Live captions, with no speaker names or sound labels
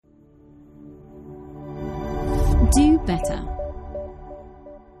Do better.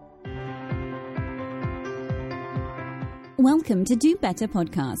 Welcome to Do Better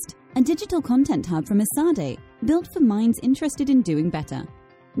Podcast, a digital content hub from Esade, built for minds interested in doing better.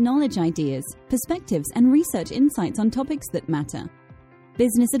 Knowledge ideas, perspectives, and research insights on topics that matter.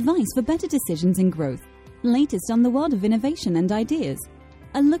 Business advice for better decisions and growth. Latest on the world of innovation and ideas.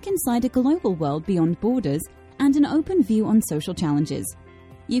 A look inside a global world beyond borders, and an open view on social challenges.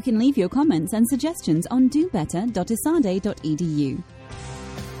 You can leave your comments and suggestions on dobetter.esade.edu.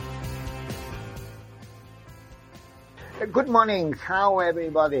 Good morning. How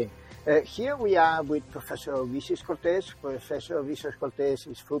everybody? Here we are with Professor Vicens Cortés. Professor Vicens Cortés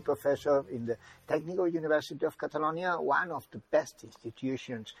is full professor in the Technical University of Catalonia, one of the best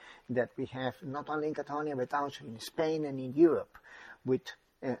institutions that we have, not only in Catalonia, but also in Spain and in Europe, with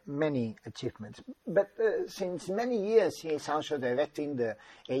many achievements. But since many years, he is also directing the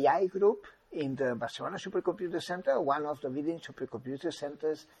AI group in the Barcelona Supercomputer Center, one of the leading supercomputer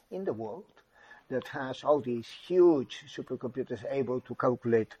centers in the world, that has all these huge supercomputers able to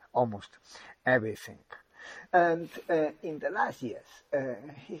calculate almost everything. And in the last years,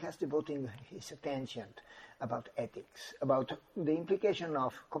 he has devoted his attention about ethics, about the implication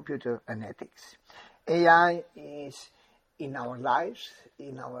of computer and ethics. AI is in our lives,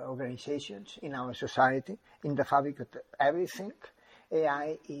 in our organizations, in our society, in the fabric of everything.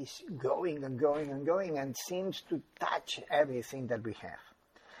 AI is growing and growing and growing and seems to touch everything that we have.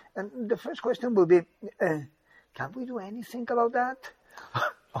 And the first question will be, can we do anything about that?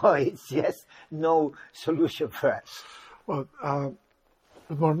 Or it's just no solution for us? Well,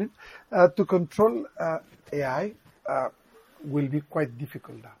 good morning. To control AI will be quite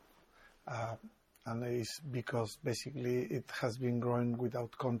difficult now. And it's because basically it has been growing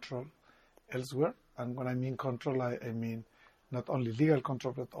without control elsewhere. And when I mean control, I mean not only legal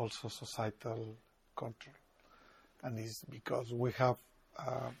control, but also societal control. And it's because we have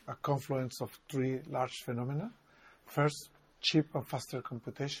a confluence of three large phenomena. First, cheap and faster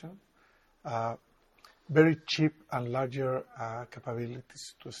computation, very cheap and larger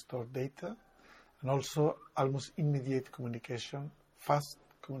capabilities to store data, and also almost immediate communication, fast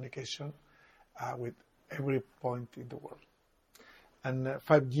communication with every point in the world. And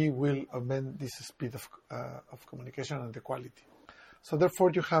 5G will augment this speed of communication and the quality. So therefore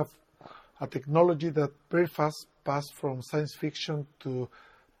you have a technology that very fast passed from science fiction to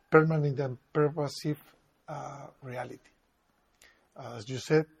permanent and pervasive reality. As you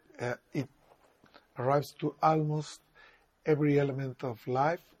said, it arrives to almost every element of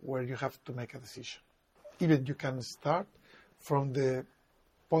life where you have to make a decision. Even you can start from the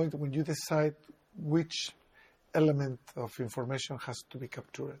point when you decide which element of information has to be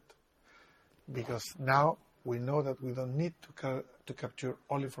captured. Because now we know that we don't need to capture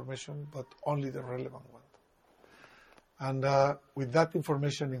all information, but only the relevant one. And with that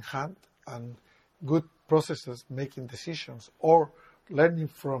information in hand and good processes making decisions or learning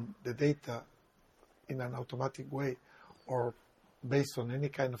from the data in an automatic way or based on any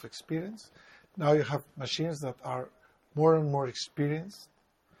kind of experience, now you have machines that are more and more experienced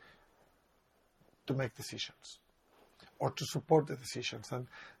to make decisions or to support the decisions. And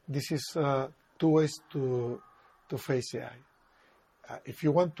this is two ways to face AI. If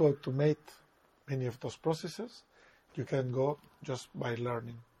you want to automate many of those processes, you can go just by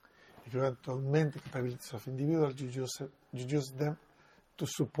learning. If you want to augment the capabilities of individuals, you use them to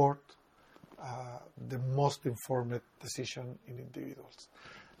support the most informed decision in individuals.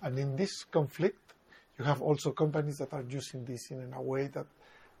 And in this conflict, you have also companies that are using this in a way that,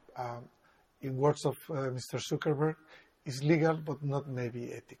 in words of Mr. Zuckerberg, is legal but not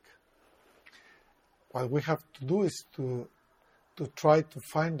maybe ethic. What we have to do is to try to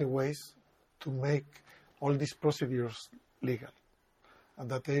find the ways to make all these procedures legal and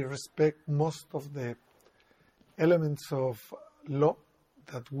that they respect most of the elements of law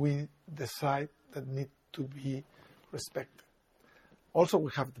that we decide that need to be respected. Also, we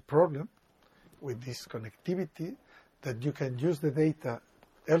have the problem with this connectivity that you can use the data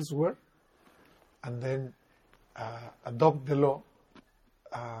elsewhere and then adopt the law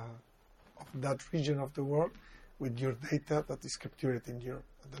of that region of the world with your data that is captured in Europe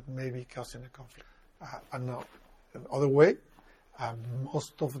that may be causing a conflict. And now, another way,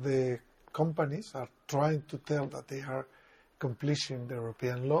 most of the companies are trying to tell that they are completing the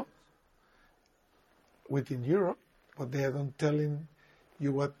European law within Europe, but they are not telling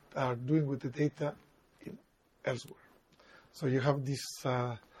you what are doing with the data elsewhere. So you have this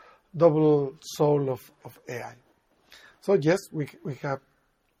double soul of AI. So yes, we have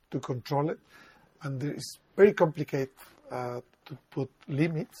to control it, and it's very complicated to put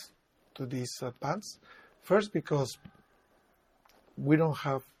limits to this advance, First, because we don't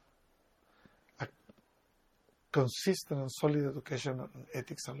have a consistent and solid education on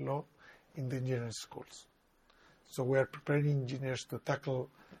ethics and law in the engineering schools. So we are preparing engineers to tackle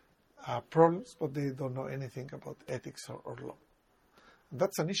problems, but they don't know anything about ethics or law. And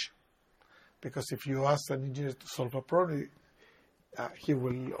that's an issue, because if you ask an engineer to solve a problem, he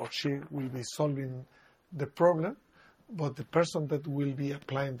will or she will be solving the problem, but the person that will be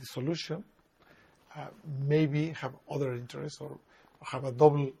applying the solution maybe have other interests or have a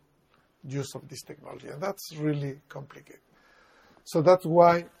double use of this technology, and that's really complicated. So that's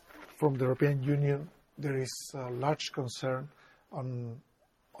why from the European Union there is a large concern on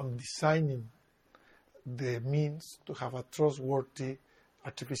designing the means to have a trustworthy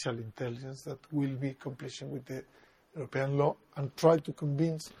artificial intelligence that will be completion with the European law, and try to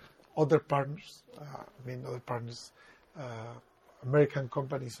convince other partners, American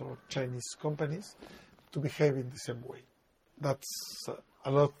companies or Chinese companies, to behave in the same way. That's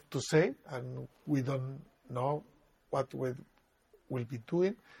a lot to say, and we don't know what we'll be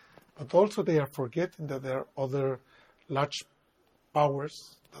doing. But also they are forgetting that there are other large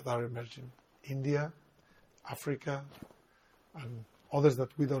powers that are emerging. India, Africa, and others that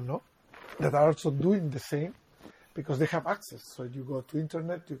we don't know, that are also doing the same because they have access. So you go to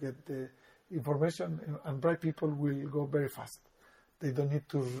internet, you get the information, and bright people will go very fast. They don't need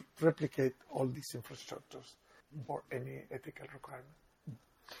to replicate all these infrastructures for any ethical requirement.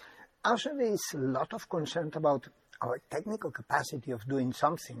 Also, there is a lot of concern about our technical capacity of doing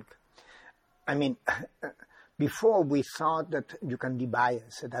something. I mean, before we thought that you can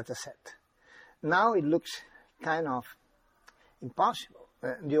debias a data set. Now it looks kind of impossible.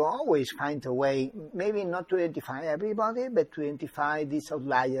 You always find a way, maybe not to identify everybody, but to identify these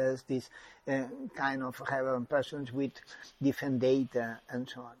outliers, these kind of relevant persons with different data and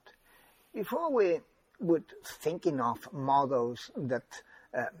so on. Before we would thinking of models that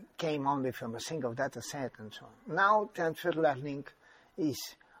came only from a single data set and so on. Now transfer learning is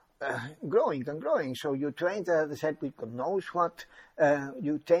growing and growing. So you train the data set with God knows what,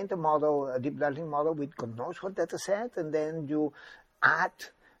 you train the model, a deep learning model with God knows what data set, and then you add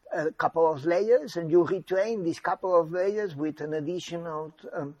a couple of layers and you retrain these couple of layers with an additional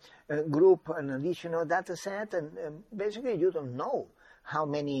group, an additional data set, and basically you don't know how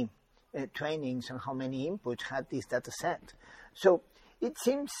many trainings and how many inputs had this data set. So it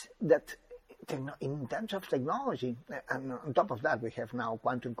seems that in terms of technology, and on top of that we have now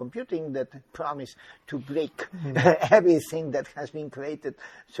quantum computing that promise to break everything that has been created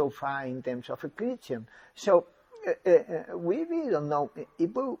so far in terms of equation. So we really don't know.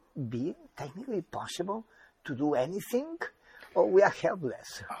 It will be technically possible to do anything, or we are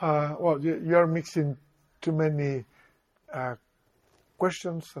helpless? Well, you are mixing too many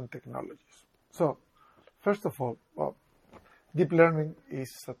questions and technologies. So, first of all, deep learning is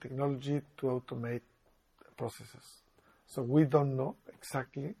a technology to automate processes. So we don't know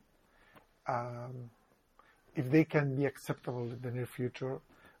exactly if they can be acceptable in the near future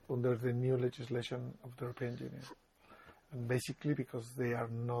under the new legislation of the European Union. And basically because they are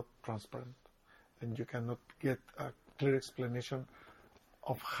not transparent and you cannot get a clear explanation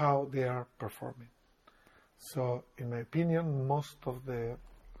of how they are performing. So in my opinion, most of the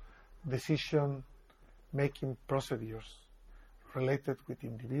decision-making procedures related with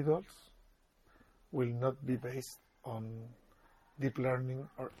individuals will not be based on deep learning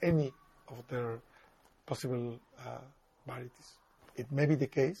or any of their possible varieties. It may be the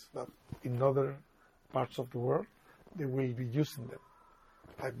case that in other parts of the world they will be using them.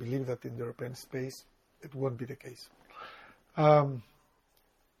 I believe that in the European space it won't be the case. And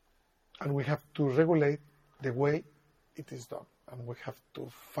we have to regulate the way it is done. And we have to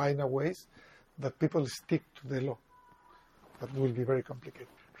find a ways that people stick to the law. That will be very complicated.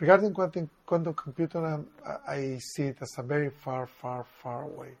 Regarding quantum computing, I see it as a very far, far, far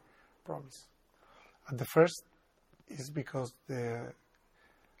away promise. And the first is because the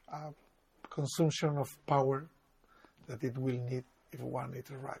consumption of power that it will need if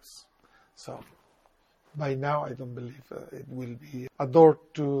it arrives. So by now, I don't believe it will be a door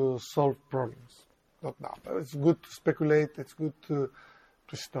to solve problems. Not now. But it's good to speculate. It's good to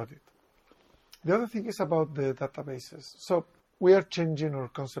study it. The other thing is about the databases. So we are changing our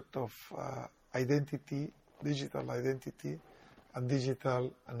concept of identity, digital identity, and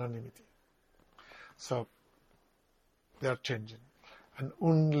digital anonymity. So they are changing. And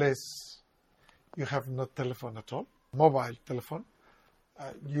unless you have no telephone at all, mobile telephone,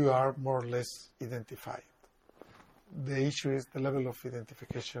 you are more or less identified. The issue is the level of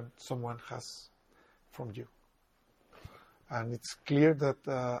identification someone has from you. And it's clear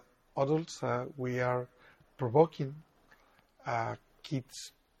that adults, we are provoking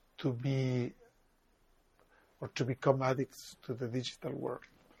kids to be or to become addicts to the digital world.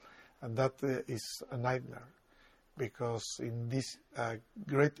 And that is a nightmare, because in this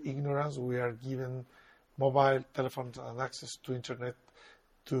great ignorance we are given mobile telephones and access to internet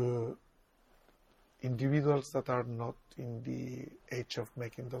to individuals that are not in the age of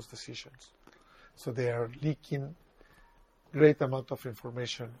making those decisions. So they are leaking great amount of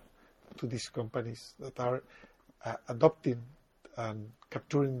information to these companies that are adopting and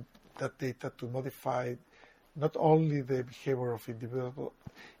capturing that data to modify not only the behavior of individuals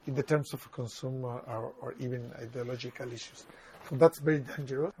in the terms of consumer or even ideological issues. So that's very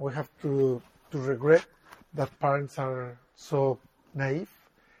dangerous. We have to regret that parents are so naive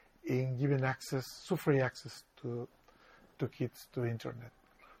in giving access, so free access to kids to internet.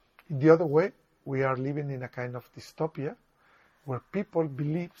 In the other way, we are living in a kind of dystopia where people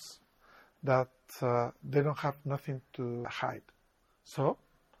believe that they don't have nothing to hide. So,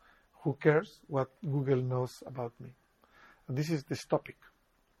 who cares what Google knows about me? And this is this topic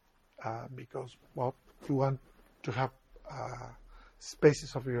because, well, you want to have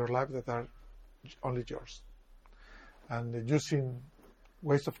spaces of your life that are only yours. And using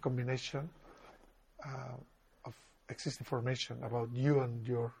ways of combination of existing information about you and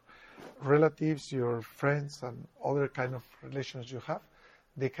your relatives, your friends, and other kind of relations you have,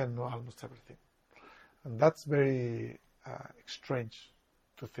 they can know almost everything. And that's very strange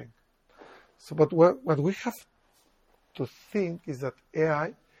to think. So, but what we have to think is that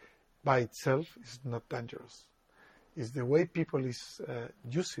AI by itself is not dangerous. It's the way people is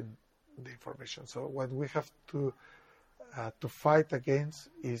using the information. So what we have to fight against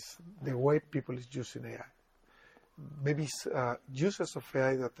is the way people is using AI. Maybe users of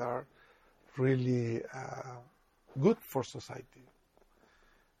AI that are really good for society,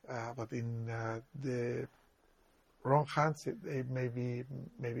 but in the wrong hands, it may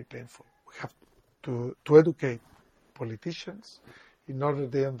be painful. We have to educate politicians in order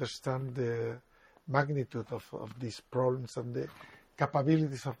they understand the magnitude of these problems and the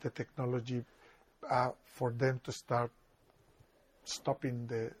capabilities of the technology for them to start stopping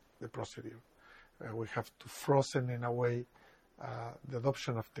the procedure. We have to frozen in a way the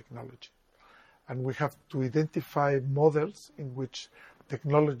adoption of technology. And we have to identify models in which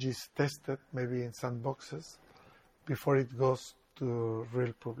technology is tested, maybe in sandboxes, before it goes to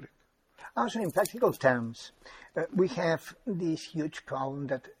real public. Also, in practical terms, we have this huge problem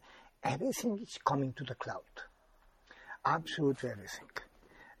that everything is coming to the cloud. Absolutely everything.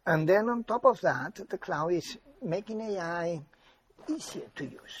 And then on top of that, the cloud is making AI easier to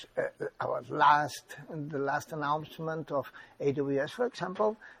use. The last announcement of AWS, for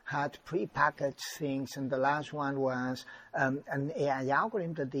example, had pre-packaged things, and the last one was an AI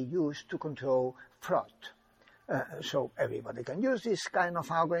algorithm that they use to control fraud. So everybody can use this kind of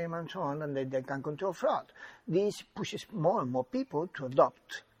algorithm and so on, and they can control fraud. This pushes more and more people to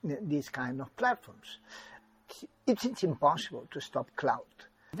adopt these kind of platforms. It's impossible to stop cloud.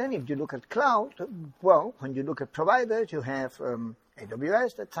 Then if you look at cloud, well, when you look at providers, you have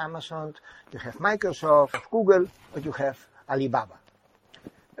AWS, that's Amazon, you have Microsoft, Google, but you have Alibaba.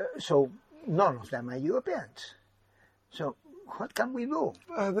 So none of them are Europeans. So what can we do?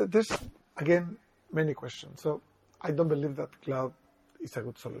 There's, again, many questions. So I don't believe that cloud is a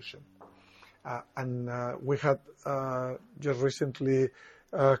good solution. And we had just recently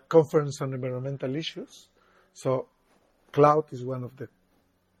a conference on environmental issues. So cloud is one of the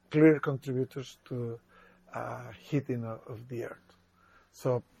clear contributors to heating of the earth.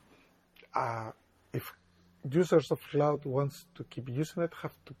 So if users of cloud wants to keep using it,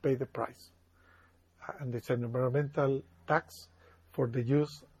 have to pay the price. And it's an environmental tax for the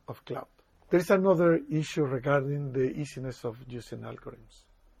use of cloud. There is another issue regarding the easiness of using algorithms.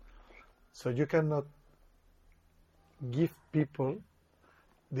 So you cannot give people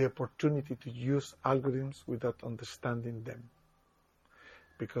the opportunity to use algorithms without understanding them,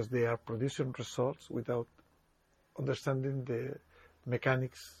 because they are producing results without understanding the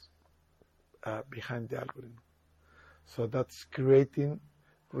mechanics behind the algorithm. So that's creating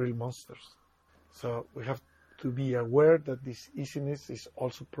real monsters. So we have to be aware that this easiness is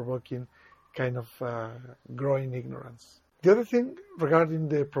also provoking kind of growing ignorance. The other thing regarding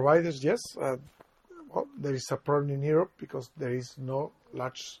the providers, yes, well, there is a problem in Europe because there is no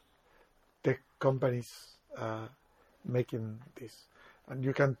large tech companies making this. And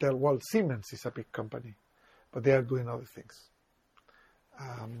you can tell, well, Siemens is a big company, but they are doing other things.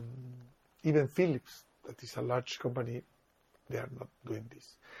 Even Philips, that is a large company, they are not doing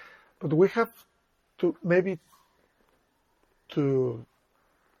this. But we have to maybe to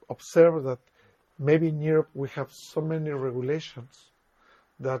observe that maybe in Europe we have so many regulations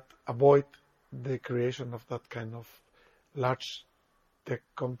that avoid the creation of that kind of large tech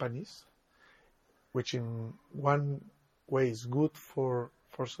companies, which in one way is good for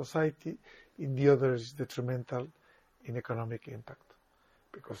society, in the other is detrimental in economic impact,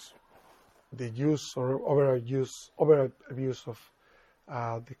 because the use or overabuse of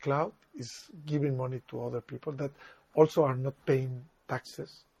the cloud is giving money to other people that also are not paying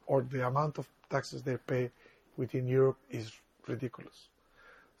taxes, or the amount of taxes they pay within Europe is ridiculous.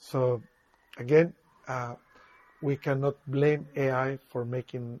 So again, we cannot blame AI for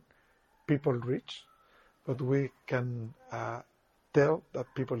making people rich, but we can tell that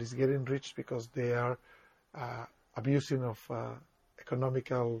people is getting rich because they are abusing of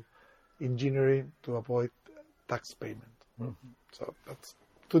economical engineering to avoid tax payment. Mm-hmm. So that's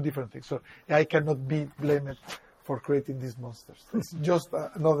two different things. So I cannot be blamed for creating these monsters. It's just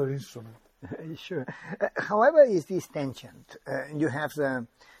another instrument. Sure. However, is this tension? You have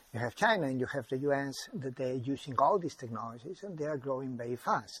China and you have the US that they're using all these technologies and they are growing very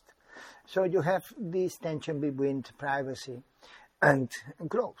fast. So you have this tension between privacy and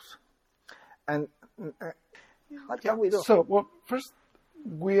growth. And what can we do? So, well, first,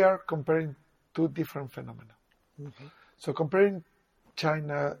 we are comparing two different phenomena. Mm-hmm. So comparing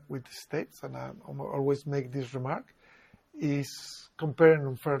China with the States, and I always make this remark, is comparing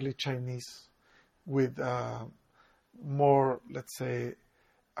unfairly Chinese with more, let's say,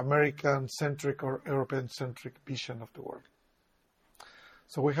 American-centric or European-centric vision of the world.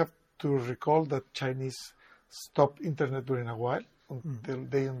 So we have to recall that Chinese stopped internet during a while until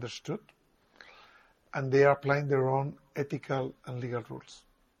they understood, and they are applying their own ethical and legal rules.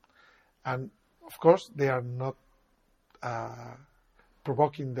 And of course, they are not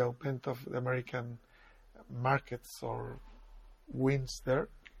provoking the opening of the American markets or wins there.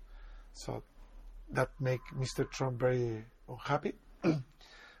 So that make Mr. Trump very unhappy.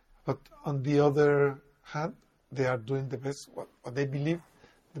 But on the other hand, they are doing the best, what they believe,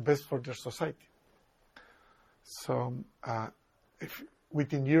 the best for their society. So if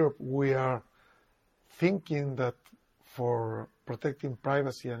within Europe we are thinking that for protecting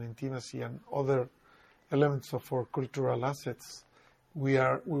privacy and intimacy and other elements of our cultural assets, we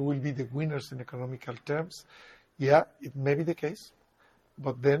will be the winners in economical terms. Yeah, it may be the case,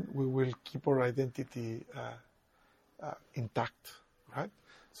 but then we will keep our identity intact, right?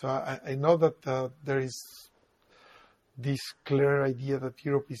 So I know that there is this clear idea that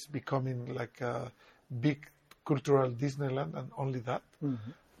Europe is becoming like a big cultural Disneyland and only that.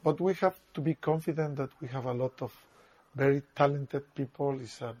 Mm-hmm. But we have to be confident that we have a lot of very talented people.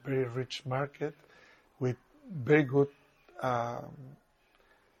 It's a very rich market with very good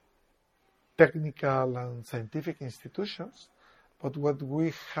technical and scientific institutions. But what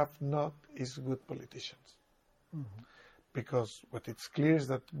we have not is good politicians. Mm-hmm. Because what it's clear is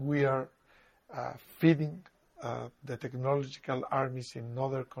that we are feeding the technological armies in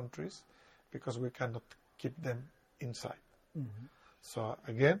other countries because we cannot keep them inside. Mm-hmm. So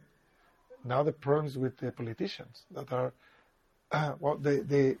again, now the problem is with the politicians that are,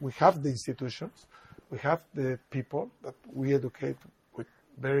 we have the institutions, we have the people that we educate with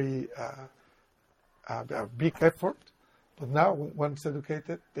very big effort, but now once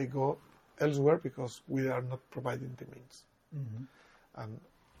educated, they go elsewhere because we are not providing the means. Mm-hmm. And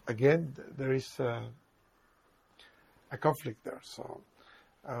again, there is a conflict there. So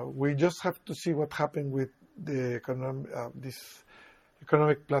we just have to see what happened with the these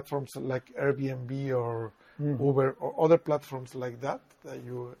economic platforms like Airbnb or Uber or other platforms like that.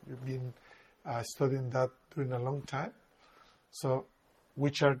 You've been studying that during a long time. So,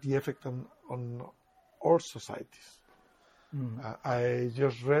 which are the effect on our societies? I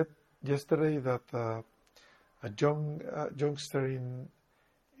just read yesterday that a youngster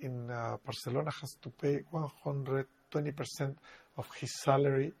in Barcelona has to pay 120% of his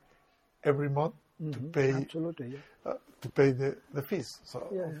salary every month to pay the fees. So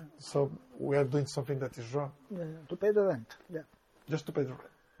so we are doing something that is wrong. To pay the rent. Yeah. Just to pay the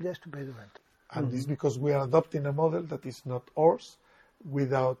rent. Just to pay the rent. And it's because we are adopting a model that is not ours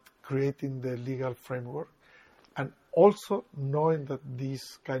without creating the legal framework. And also knowing that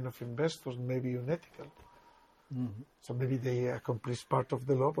these kind of investors may be unethical. Mm-hmm. So maybe they accomplish part of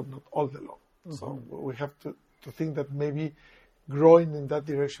the law, but not all the law. Mm-hmm. So we have to think that maybe growing in that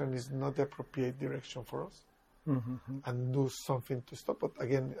direction is not the appropriate direction for us, and do something to stop. But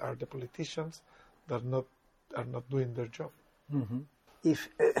again, are the politicians that are not doing their job. Mm-hmm. if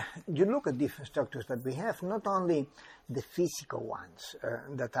you look at the infrastructures that we have, not only the physical ones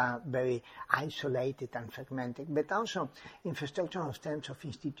that are very isolated and fragmented, but also infrastructure in terms of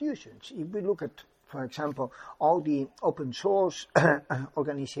institutions. If we look at, for example, all the open source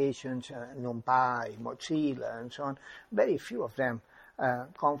organizations, NumPy, Mozilla, and so on, very few of them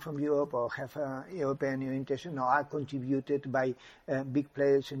come from Europe or have a European orientation or are contributed by big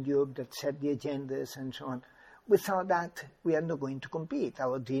players in Europe that set the agendas and so on. Without that, we are not going to compete.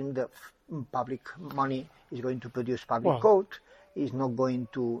 Our dream that public money is going to produce public code is not going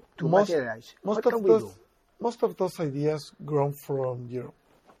to materialize. What can we do? Most of those ideas grown from Europe.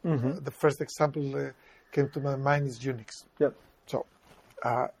 Mm-hmm. The first example came to my mind is Unix. Yep. So,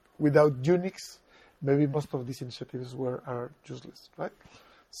 without Unix, maybe most of these initiatives are useless, right?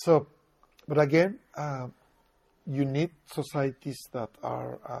 So, but again, you need societies that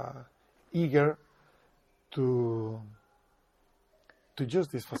are eager to use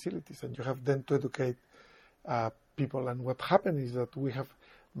these facilities, and you have then to educate people. And what happened is that we have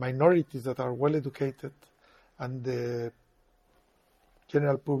minorities that are well educated, and the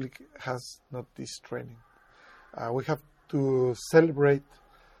general public has not this training. We have to celebrate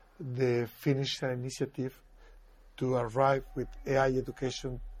the Finnish initiative to arrive with AI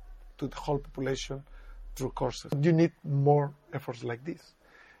education to the whole population through courses. You need more efforts like this.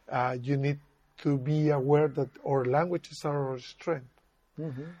 You need to be aware that our languages are our strength.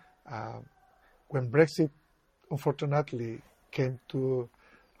 Mm-hmm. When Brexit, unfortunately, came to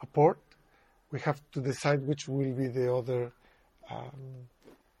a port, we have to decide which will be the other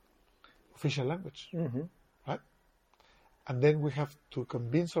official language, mm-hmm. right? And then we have to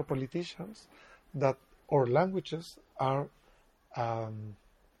convince our politicians that our languages are a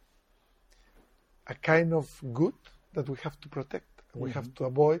kind of good that we have to protect. Mm-hmm. We have to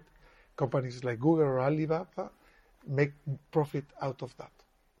avoid companies like Google or Alibaba make profit out of that.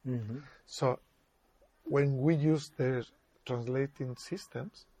 Mm-hmm. So when we use their translating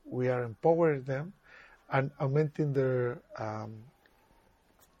systems, we are empowering them and augmenting their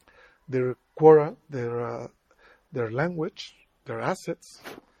quora, their language, their assets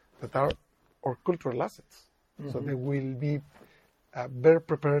that are our cultural assets. Mm-hmm. So they will be better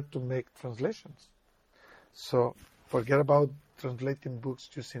prepared to make translations. So forget about translating books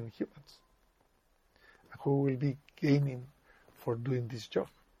using humans. Who will be gaining for doing this job?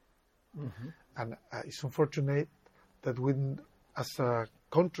 Mm-hmm. And it's unfortunate that we, as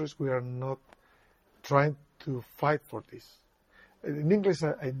countries, we are not trying to fight for this. In English,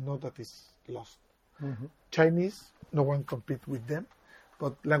 I know that it's lost. Mm-hmm. Chinese, no one competes with them,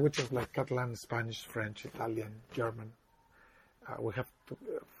 but languages like Catalan, Spanish, French, Italian, German, we have to,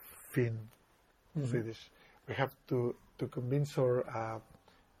 Finn, mm-hmm. Swedish, we have to convince our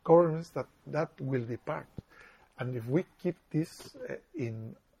governments that will be part. And if we keep this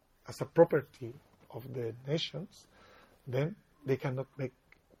as a property of the nations, then they cannot make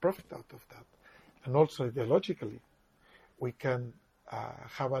profit out of that. And also ideologically, we can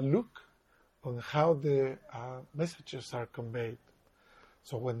have a look on how the messages are conveyed.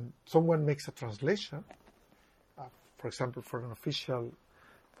 So when someone makes a translation, for example, for an official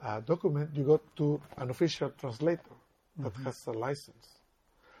document, you go to an official translator that mm-hmm. has a license.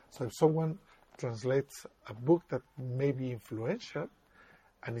 So if someone translates a book that may be influential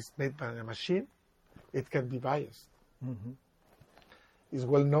and is made by a machine, it can be biased. Mm-hmm. It's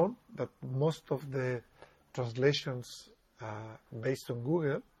well known that most of the translations based on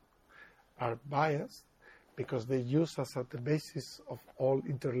Google are biased because they use as the basis of all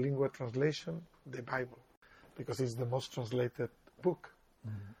interlingual translation the Bible, because it's the most translated book.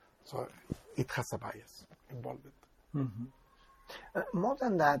 Mm-hmm. So it has a bias involved. Mm-hmm. More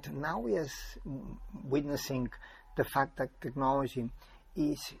than that, now we are witnessing the fact that technology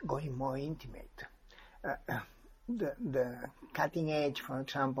is going more intimate. The cutting edge, for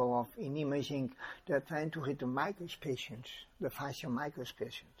example, of in imaging, they're trying to hit the microexpressions, the facial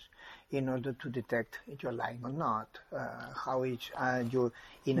microexpressions, in order to detect if you're lying or not, how is your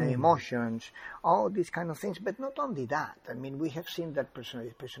inner emotions, all these kind of things. But not only that. I mean, we have seen that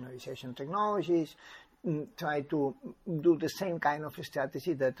personalization technologies try to do the same kind of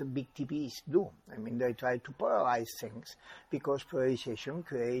strategy that big TVs do. I mean, they try to polarize things because polarization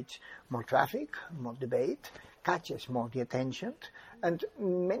creates more traffic, more debate, catches more the attention, and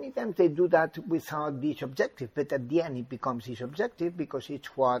many times they do that without this objective, but at the end it becomes this objective because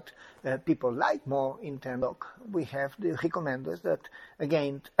it's what people like more in terms of. We have the recommenders that,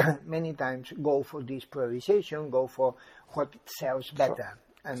 again, many times go for this polarization, go for what sells better.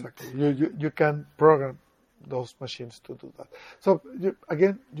 And exactly. You can program those machines to do that. So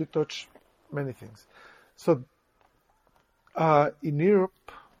you touch many things. So In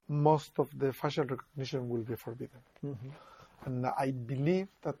Europe, most of the facial recognition will be forbidden. And I believe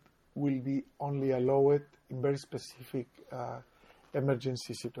that will be only allowed in very specific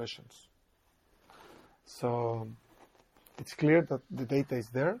emergency situations. So it's clear that the data is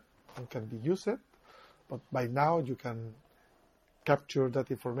there and can be used, but by now you can capture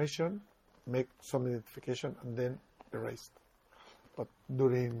that information, make some identification, and then erase it. But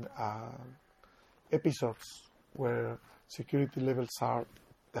during episodes where security levels are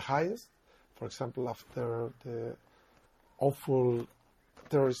the highest, for example, after the awful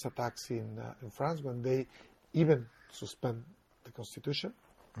terrorist attacks in France, when they even suspend the constitution,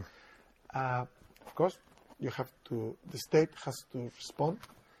 of course, the state has to respond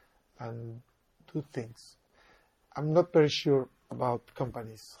and do things. I'm not very sure about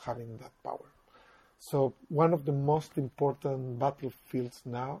companies having that power. So one of the most important battlefields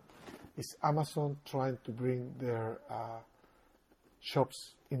now is Amazon trying to bring their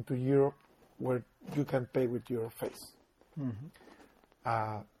shops into Europe where you can pay with your face.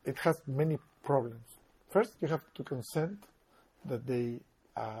 It has many problems. First, you have to consent that they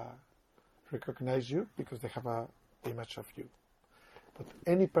recognize you because they have an image of you. But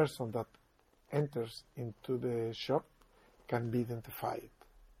any person that enters into the shop can be identified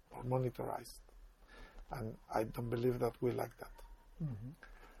or monitorized. And I don't believe that we like that.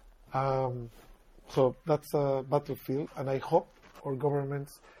 So that's a battlefield, and I hope our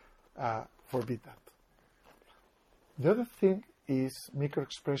governments forbid that. The other thing is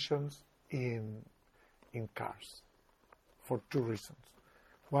microexpressions in cars for two reasons.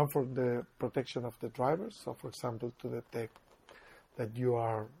 One, for the protection of the drivers, so for example, to detect that you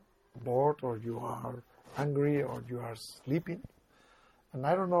are bored or you are angry or you are sleeping. And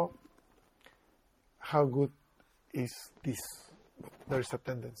I don't know how good is this, but there is a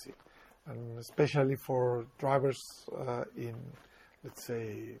tendency, and especially for drivers in, let's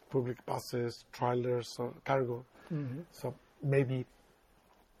say, public buses, trailers, or cargo. So maybe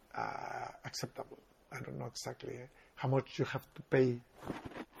acceptable. I don't know exactly how much you have to pay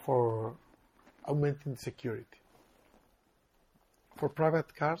for augmenting security. For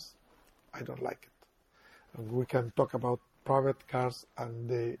private cars, I don't like it. And we can talk about private cars and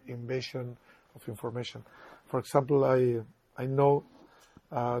the invasion of information. For example, I know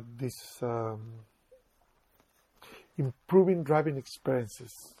this improving driving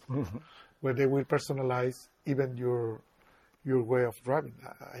experiences, where they will personalize even your way of driving.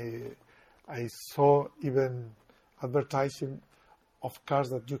 I saw even advertising of cars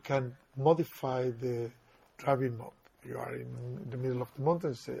that you can modify the driving mode. You are in the middle of the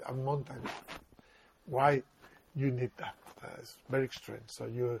mountains, say, a mountain. Why you need that? It's very strange. So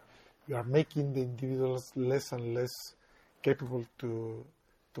you are making the individuals less and less capable to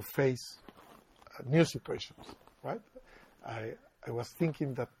face new situations, right? I was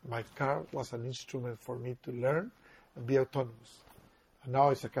thinking that my car was an instrument for me to learn and be autonomous. And now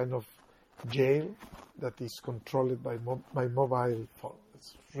it's a kind of jail that is controlled by my mobile phone.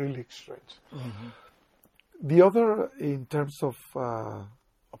 It's really strange. The other, in terms of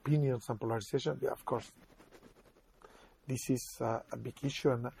opinions and polarization, yeah, of course, this is a big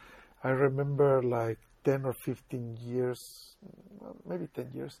issue. And I remember like 10 or 15 years, maybe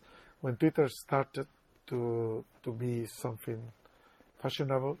 10 years, when Twitter started to be something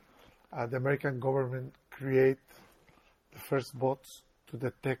fashionable, the American government created the first bots to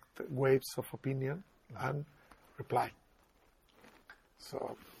detect waves of opinion and reply.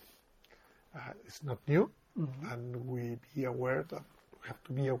 So it's not new, and we have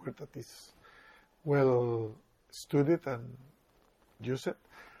to be aware that it's well studied and used.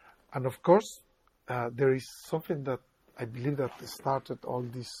 And of course, there is something that I believe that started all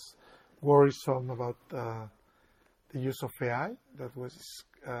this worrisome about the use of AI, that was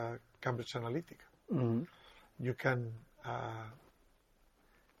Cambridge Analytica. You can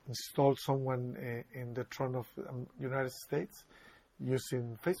install someone in the throne of the United States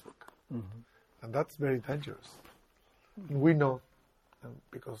using Facebook. And that's very dangerous. We know,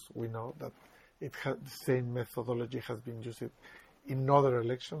 because we know that the same methodology has been used in other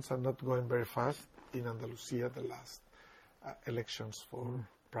elections and not going very fast in Andalusia, the last elections for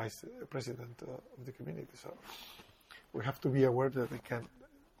president of the community. So we have to be aware that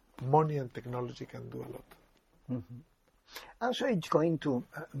money and technology can do a lot. Also, it's going to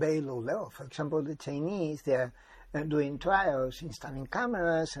very low level. For example, the Chinese, they're doing trials, installing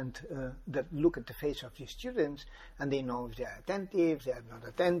cameras and that look at the face of the students, and they know if they are attentive, they are not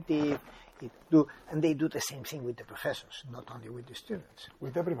attentive, and they do the same thing with the professors, not only with the students.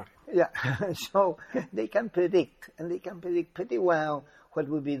 With everybody. Yeah, so they can predict, and they can predict pretty well what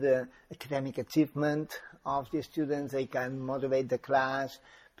will be the academic achievement of the students. They can motivate the class.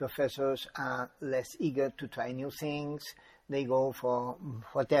 Professors are less eager to try new things. They go for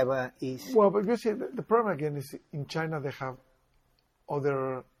whatever is... Well, but you see, the problem again is in China they have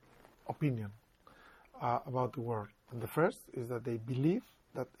other opinion about the world. And the first is that they believe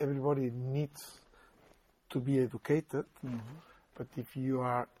that everybody needs to be educated, but if you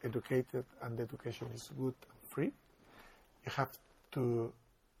are educated and the education is good and free, you have to,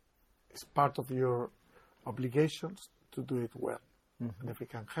 it's part of your obligations to do it well. And if we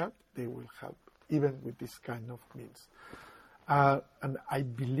can help, they will help, even with this kind of means. And I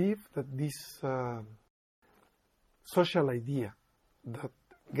believe that this social idea that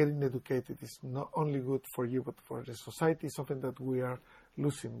getting educated is not only good for you, but for the society is something that we are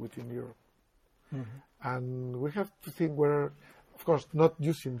losing within Europe. And we have to think whether, of course, not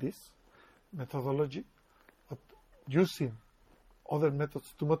using this methodology, but using other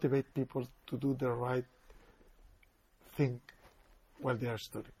methods to motivate people to do the right thing while they are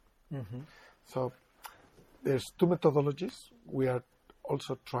studying. So there's two methodologies. We are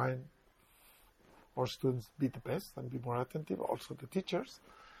also trying our students be the best and be more attentive, also the teachers,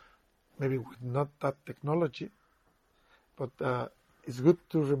 maybe with not that technology, but it's good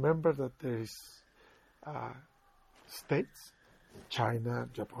to remember that there is states, China,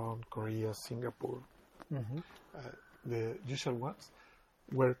 Japan, Korea, Singapore, the usual ones,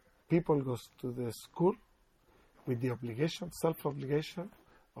 where people go to the school with the obligation, self-obligation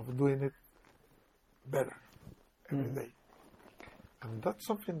of doing it better every day. And that's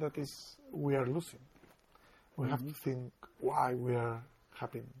something that we are losing. We have to think why we are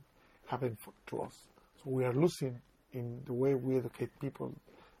happening to us. So we are losing in the way we educate people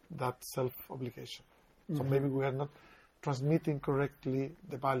that self-obligation. So maybe we are not transmitting correctly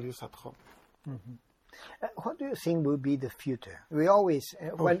the values at home. What do you think will be the future? We always,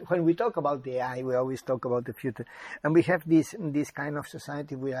 when we talk about the AI, we always talk about the future. And we have this kind of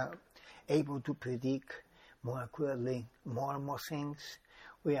society, we are able to predict more accurately more and more things.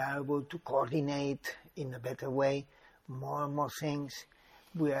 We are able to coordinate in a better way more and more things.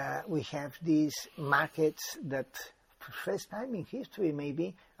 We have these markets that, for the first time in history,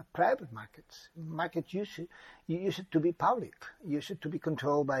 maybe are private markets. Markets used to be public, used to be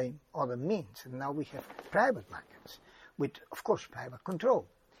controlled by other means, and now we have private markets with, of course, private control.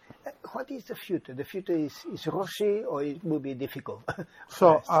 What is the future? The future is rosy, or it will be difficult?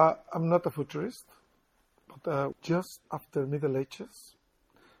 So I'm not a futurist, but just after Middle Ages,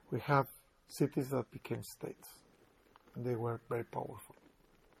 we have cities that became states, and they were very powerful.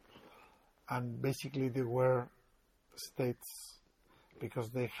 And basically they were states because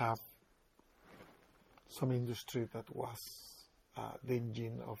they have some industry that was the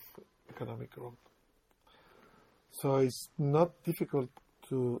engine of economic growth. So it's not difficult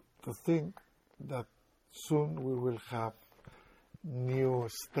to think that soon we will have new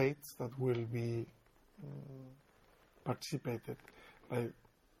states that will be participated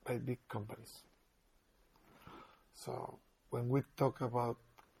by big companies. So when we talk about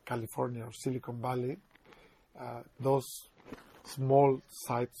California or Silicon Valley, those small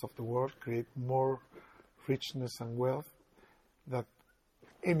sites of the world create more richness and wealth than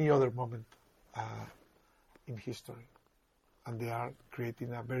any other moment in history. And they are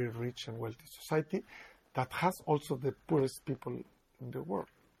creating a very rich and wealthy society that has also the poorest people in the world.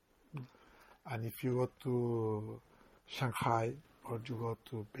 And if you go to Shanghai, or you go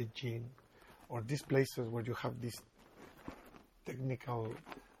to Beijing, or these places where you have this technical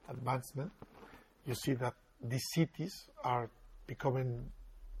advancement, you see that these cities are becoming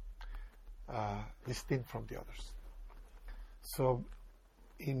distinct from the others. So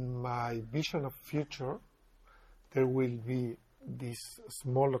in my vision of future, there will be these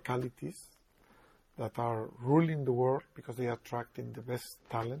small localities that are ruling the world because they are attracting the best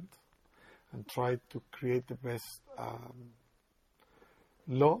talent and try to create the best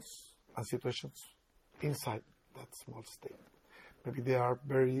laws and situations inside that small state. Maybe they are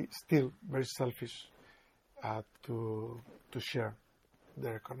still very selfish to share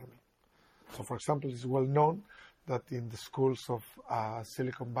their economy. So, for example, it's well known that in the schools of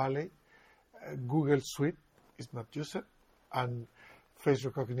Silicon Valley, Google Suite is not used, and face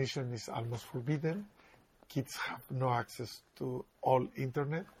recognition is almost forbidden. Kids have no access to all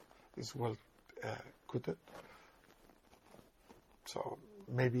internet. It's well coded. So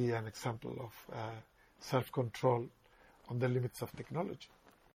maybe an example of self-control on the limits of technology.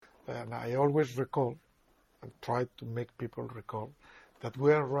 And I always recall and try to make people recall that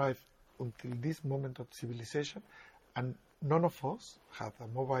we arrived until this moment of civilization, and none of us had a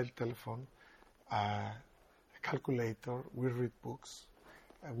mobile telephone, a calculator, we read books,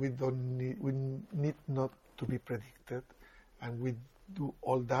 We need not to be predicted, and we do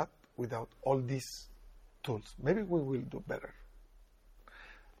all that without all these tools. Maybe we will do better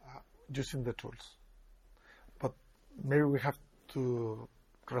using the tools, but maybe we have to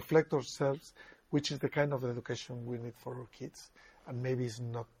reflect ourselves, which is the kind of education we need for our kids, and maybe it's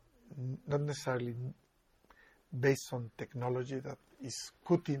not necessarily based on technology that is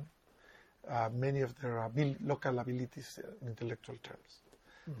cutting many of their local abilities in intellectual terms.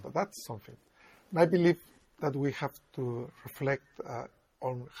 So that's something. I believe that we have to reflect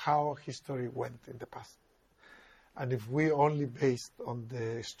on how history went in the past. And if we only based on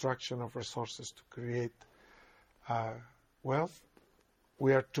the extraction of resources to create wealth,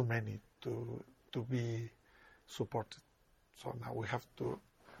 we are too many to be supported. So now we have to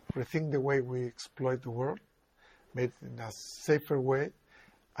rethink the way we exploit the world, make it in a safer way,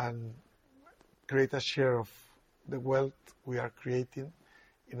 and create a share of the wealth we are creating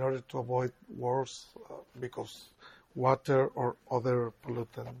in order to avoid wars because water or other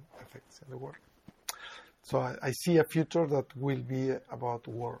pollutant effects in the world. So I see a future that will be about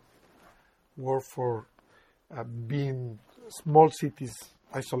war for being small cities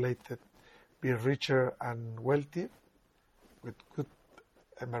isolated, be richer and wealthy with good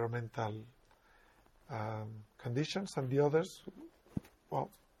environmental conditions, and the others, well,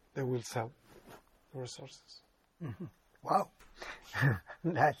 they will sell the resources. Mm-hmm. Wow.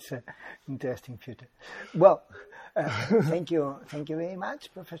 That's an interesting future. Well, thank you very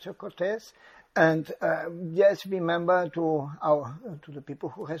much, Professor Cortés. And just remember to the people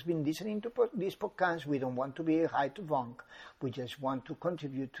who has been listening to this podcast, we don't want to be right or wrong. We just want to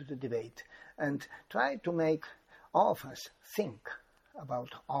contribute to the debate and try to make all of us think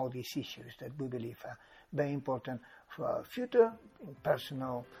about all these issues that we believe are very important for our future in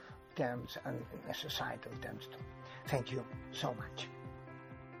personal terms and in societal terms too. Thank you so much.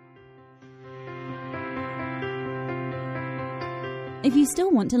 If you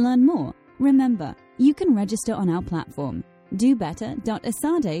still want to learn more, remember, you can register on our platform,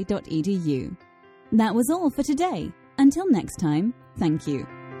 dobetter.esade.edu. That was all for today. Until next time, thank you.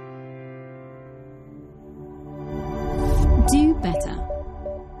 Do better.